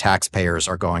state taxpayers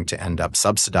are going to end up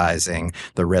subsidizing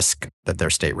the risk that their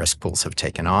state risk pools have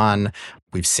taken on.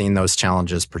 We've seen those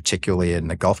challenges, particularly in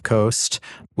the Gulf Coast.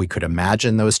 We could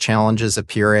imagine those challenges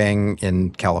appearing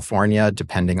in California,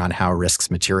 depending on how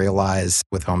risks materialize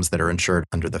with homes that are insured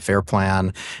under the FAIR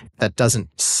Plan. That doesn't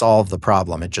solve the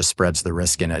problem. It just spreads the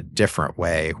risk in a different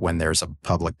way when there's a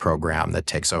public program that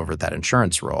takes over that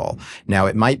insurance role. Now,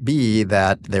 it might be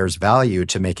that there's value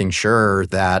to making sure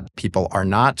that people are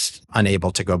not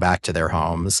unable to go back to their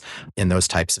homes in those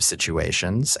types of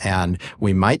situations. And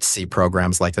we might see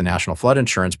programs like the National Flood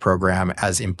Insurance Program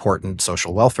as important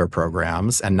social welfare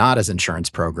programs and not as insurance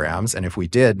programs. And if we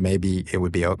did, maybe it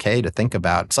would be okay to think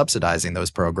about subsidizing those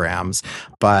programs.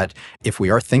 But if we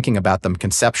are thinking about them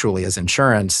conceptually as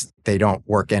insurance, they don't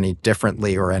work any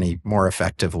differently or any more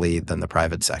effectively than the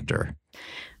private sector.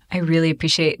 I really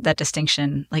appreciate that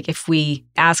distinction. Like if we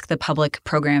ask the public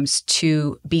programs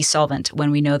to be solvent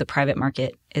when we know the private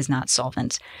market is not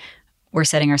solvent, we're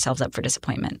setting ourselves up for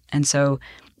disappointment. And so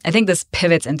I think this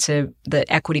pivots into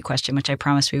the equity question, which I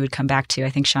promised we would come back to. I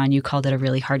think, Sean, you called it a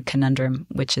really hard conundrum,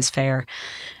 which is fair.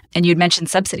 And you'd mentioned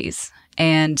subsidies.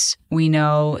 And we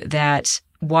know that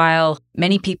while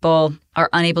many people are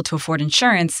unable to afford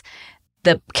insurance,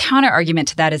 the counter argument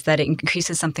to that is that it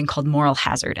increases something called moral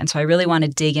hazard. And so I really want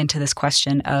to dig into this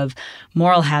question of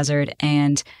moral hazard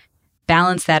and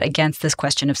balance that against this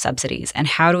question of subsidies. And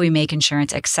how do we make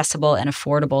insurance accessible and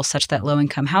affordable such that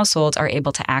low-income households are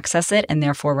able to access it and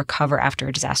therefore recover after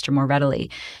a disaster more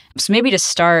readily? So maybe to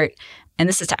start, and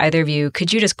this is to either of you,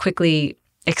 could you just quickly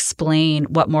explain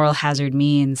what moral hazard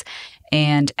means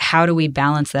and how do we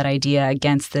balance that idea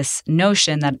against this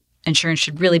notion that insurance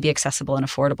should really be accessible and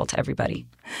affordable to everybody?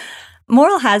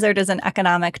 Moral hazard is an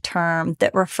economic term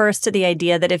that refers to the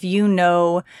idea that if you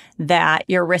know that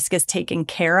your risk is taken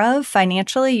care of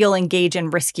financially, you'll engage in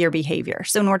riskier behavior.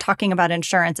 So when we're talking about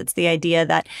insurance, it's the idea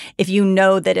that if you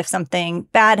know that if something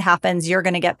bad happens, you're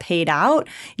going to get paid out,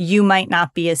 you might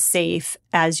not be as safe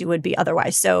as you would be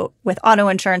otherwise. So with auto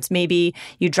insurance, maybe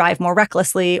you drive more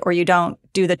recklessly or you don't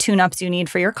do the tune-ups you need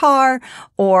for your car.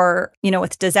 Or,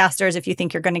 with disasters, if you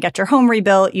think you're going to get your home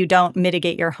rebuilt, you don't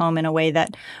mitigate your home in a way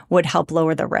that would help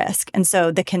lower the risk. And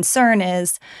so the concern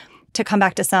is, to come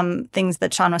back to some things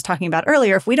that Sean was talking about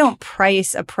earlier, if we don't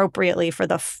price appropriately for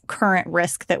the current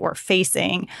risk that we're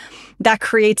facing, that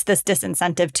creates this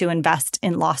disincentive to invest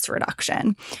in loss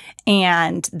reduction.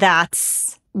 And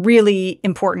that's really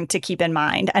important to keep in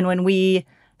mind. And when we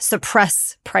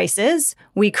suppress prices,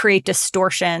 we create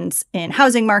distortions in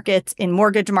housing markets, in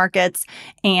mortgage markets,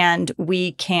 and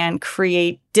we can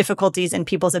create difficulties in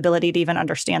people's ability to even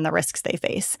understand the risks they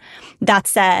face. That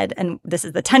said, and this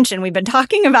is the tension we've been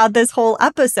talking about this whole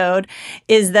episode,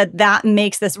 is that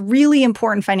makes this really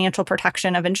important financial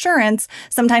protection of insurance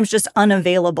sometimes just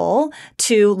unavailable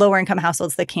to lower income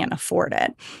households that can't afford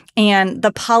it. And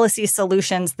the policy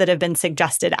solutions that have been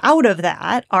suggested out of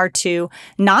that are to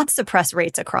not suppress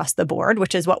rates across the board,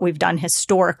 which is what we've done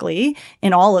historically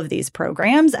in all of these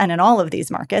programs and in all of these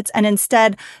markets, and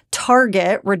instead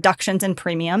target reductions in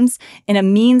premiums in a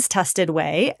means-tested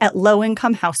way at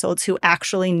low-income households who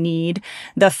actually need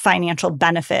the financial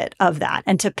benefit of that,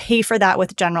 and to pay for that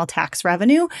with general tax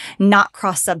revenue, not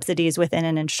cross-subsidies within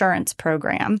an insurance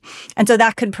program. And so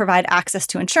that could provide access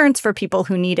to insurance for people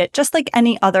who need it, just like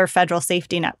any other federal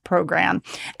safety net program,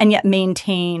 and yet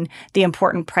maintain the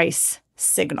important price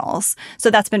signals.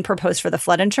 So that's been proposed for the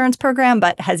flood insurance program,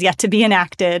 but has yet to be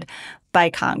enacted by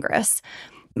Congress.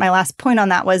 My last point on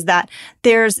that was that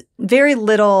there's very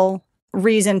little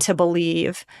reason to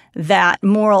believe that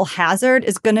moral hazard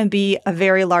is going to be a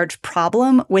very large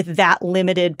problem with that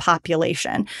limited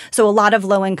population. So a lot of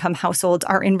low-income households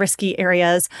are in risky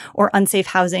areas or unsafe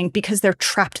housing because they're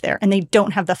trapped there and they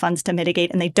don't have the funds to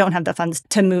mitigate and they don't have the funds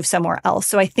to move somewhere else.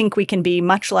 So I think we can be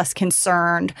much less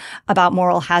concerned about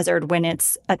moral hazard when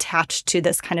it's attached to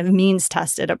this kind of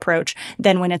means-tested approach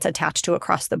than when it's attached to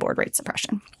across-the-board rate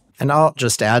suppression. And I'll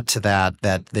just add to that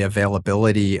the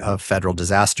availability of federal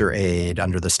disaster aid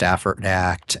under the Stafford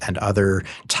Act and other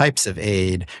types of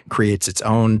aid creates its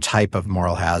own type of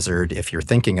moral hazard if you're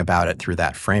thinking about it through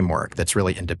that framework that's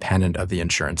really independent of the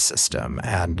insurance system.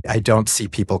 And I don't see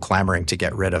people clamoring to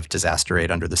get rid of disaster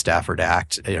aid under the Stafford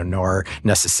Act, nor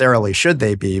necessarily should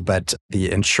they be, but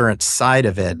the insurance side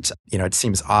of it, it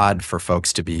seems odd for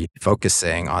folks to be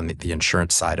focusing on the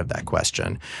insurance side of that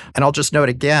question. And I'll just note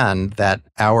again that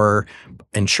our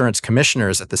insurance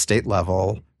commissioners at the state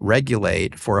level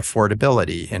regulate for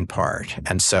affordability in part.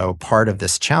 And so part of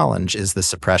this challenge is the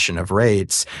suppression of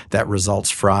rates that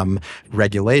results from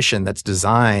regulation that's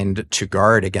designed to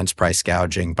guard against price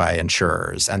gouging by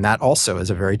insurers. And that also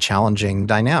is a very challenging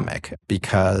dynamic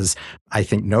because I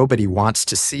think nobody wants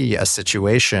to see a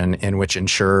situation in which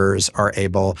insurers are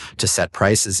able to set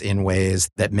prices in ways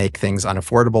that make things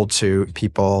unaffordable to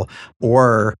people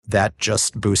or that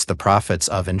just boost the profits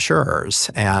of insurers.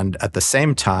 And at the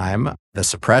same time, the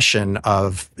suppression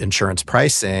of insurance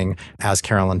pricing, as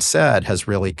Carolyn said, has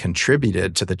really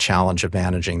contributed to the challenge of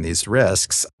managing these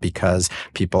risks because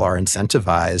people are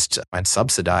incentivized and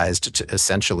subsidized to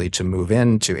essentially to move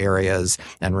into areas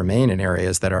and remain in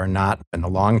areas that are not, in the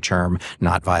long term,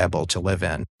 not viable to live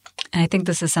in. And I think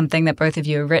this is something that both of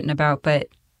you have written about, but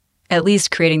at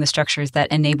least creating the structures that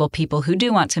enable people who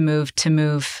do want to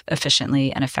move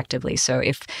efficiently and effectively. So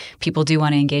if people do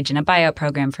want to engage in a buyout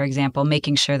program, for example,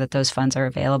 making sure that those funds are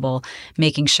available,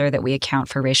 making sure that we account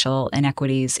for racial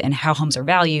inequities and how homes are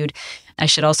valued. I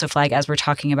should also flag, as we're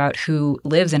talking about who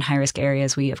lives in high-risk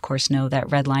areas, we, of course, know that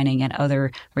redlining and other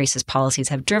racist policies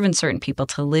have driven certain people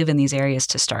to live in these areas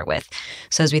to start with.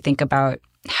 So as we think about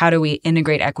how do we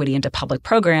integrate equity into public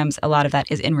programs, a lot of that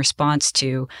is in response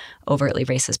to overtly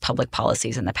racist public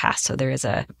policies in the past. So there is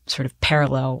a sort of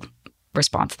parallel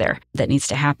response there that needs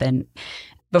to happen.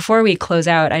 Before we close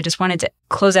out, I just wanted to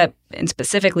close up, and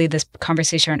specifically this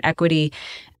conversation on equity.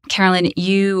 Carolyn,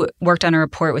 you worked on a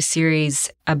report with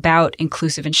Ceres about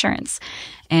inclusive insurance.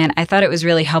 And I thought it was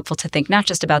really helpful to think not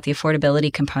just about the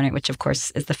affordability component, which of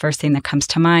course is the first thing that comes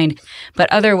to mind, but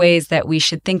other ways that we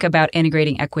should think about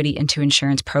integrating equity into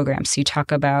insurance programs. So you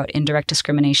talk about indirect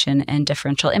discrimination and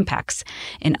differential impacts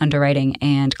in underwriting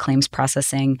and claims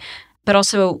processing, but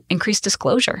also increased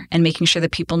disclosure and making sure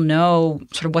that people know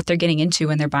sort of what they're getting into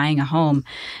when they're buying a home.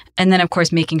 And then, of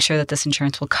course, making sure that this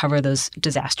insurance will cover those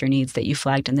disaster needs that you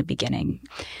flagged in the beginning.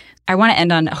 I want to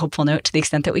end on a hopeful note to the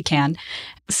extent that we can.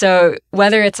 So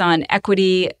whether it's on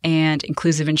equity and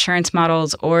inclusive insurance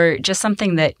models or just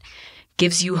something that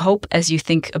gives you hope as you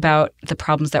think about the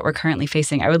problems that we're currently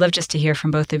facing, I would love just to hear from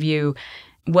both of you.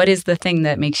 What is the thing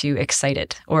that makes you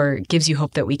excited or gives you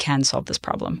hope that we can solve this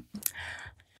problem?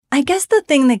 I guess the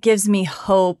thing that gives me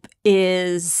hope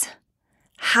is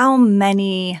how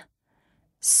many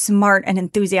smart and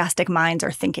enthusiastic minds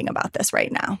are thinking about this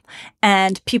right now.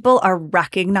 And people are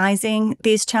recognizing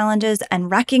these challenges and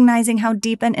recognizing how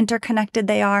deep and interconnected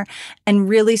they are and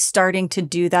really starting to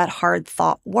do that hard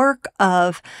thought work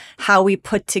of how we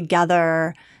put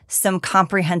together some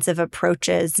comprehensive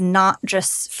approaches, not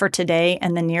just for today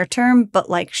and the near term, but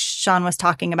like Sean was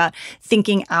talking about,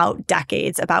 thinking out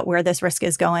decades about where this risk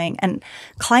is going. And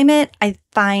climate, I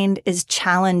find, is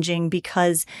challenging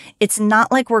because it's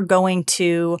not like we're going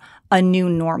to a new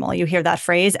normal. You hear that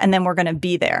phrase, and then we're going to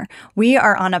be there. We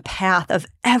are on a path of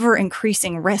ever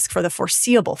increasing risk for the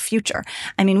foreseeable future.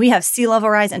 I mean, we have sea level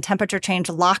rise and temperature change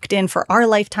locked in for our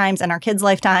lifetimes and our kids'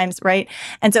 lifetimes, right?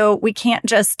 And so we can't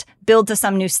just build to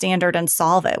some new standard and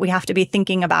solve it. We have to be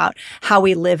thinking about how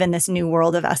we live in this new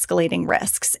world of escalating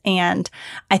risks. And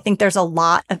I think there's a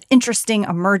lot of interesting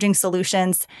emerging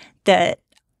solutions that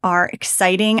are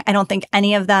exciting. I don't think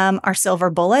any of them are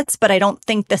silver bullets, but I don't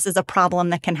think this is a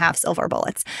problem that can have silver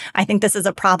bullets. I think this is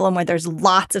a problem where there's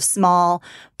lots of small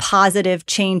positive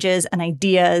changes and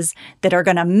ideas that are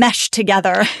going to mesh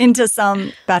together into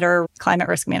some better climate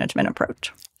risk management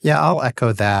approach. Yeah, I'll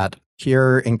echo that.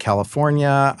 Here in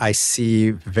California, I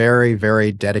see very,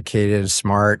 very dedicated,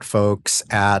 smart folks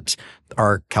at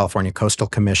our California Coastal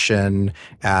Commission,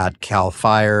 at CAL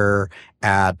FIRE,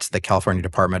 at the California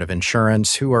Department of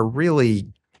Insurance, who are really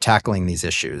tackling these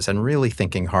issues and really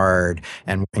thinking hard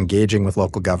and engaging with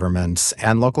local governments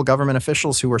and local government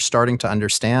officials who are starting to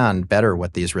understand better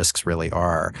what these risks really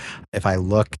are. If I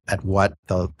look at what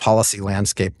the policy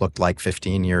landscape looked like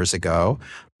 15 years ago,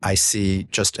 I see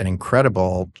just an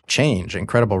incredible change,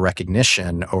 incredible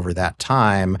recognition over that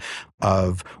time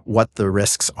of what the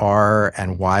risks are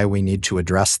and why we need to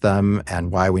address them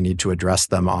and why we need to address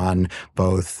them on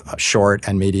both short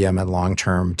and medium and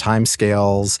long-term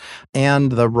timescales,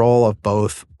 and the role of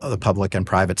both the public and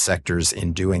private sectors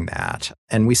in doing that.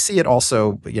 And we see it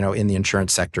also, in the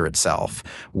insurance sector itself,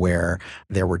 where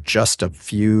there were just a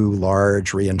few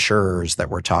large reinsurers that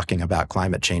were talking about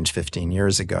climate change 15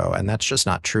 years ago, and that's just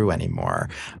not true anymore.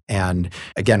 And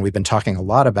again, we've been talking a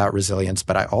lot about resilience,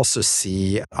 but I also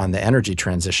see on the energy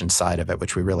transition side of it,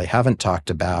 which we really haven't talked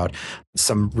about,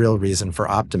 some real reason for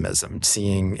optimism,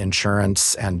 seeing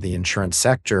insurance and the insurance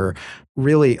sector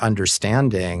really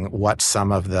understanding what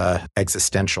some of the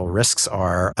existential risks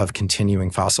are of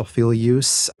continuing fossil fuel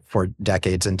use for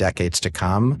decades and decades to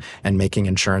come, and making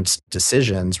insurance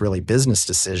decisions, really business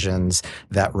decisions,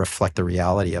 that reflect the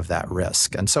reality of that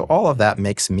risk. And so all of that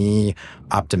makes me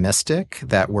optimistic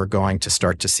that we're going to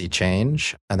start to see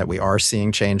change and that we are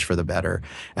seeing change for the better.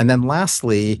 And then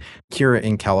lastly, here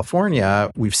in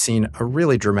California, we've seen a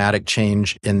really dramatic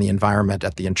change in the environment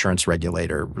at the insurance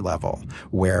regulator level,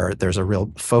 where there's a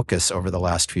real focus over the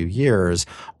last few years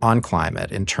on climate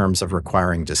in terms of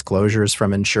requiring disclosures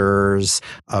from insurers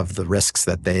of the risks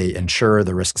that they insure,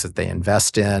 the risks that they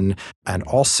invest in, and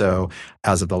also,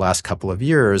 as of the last couple of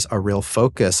years, a real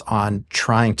focus on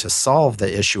trying to solve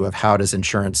the issue of how does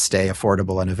insurance stay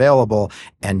affordable and available,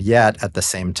 and yet at the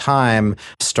same time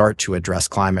start to address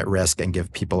climate risk and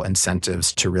give people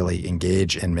incentives to really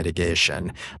engage in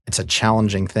mitigation. It's a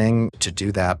challenging thing to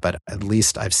do that, but at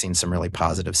least I've seen some really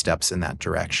positive steps in that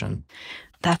direction.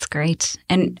 That's great.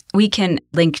 And we can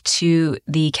link to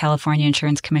the California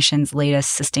Insurance Commission's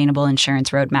latest sustainable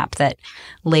insurance roadmap that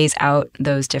lays out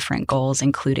those different goals,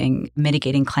 including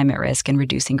mitigating climate risk and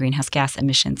reducing greenhouse gas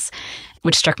emissions,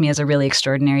 which struck me as a really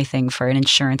extraordinary thing for an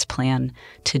insurance plan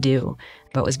to do,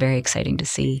 but was very exciting to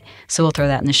see. So we'll throw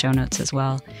that in the show notes as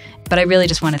well. But I really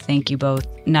just want to thank you both,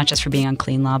 not just for being on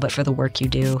Clean Law, but for the work you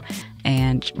do,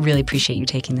 and really appreciate you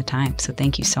taking the time. So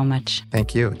thank you so much.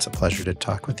 Thank you. It's a pleasure to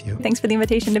talk with you. Thanks for the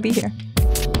invitation to be here.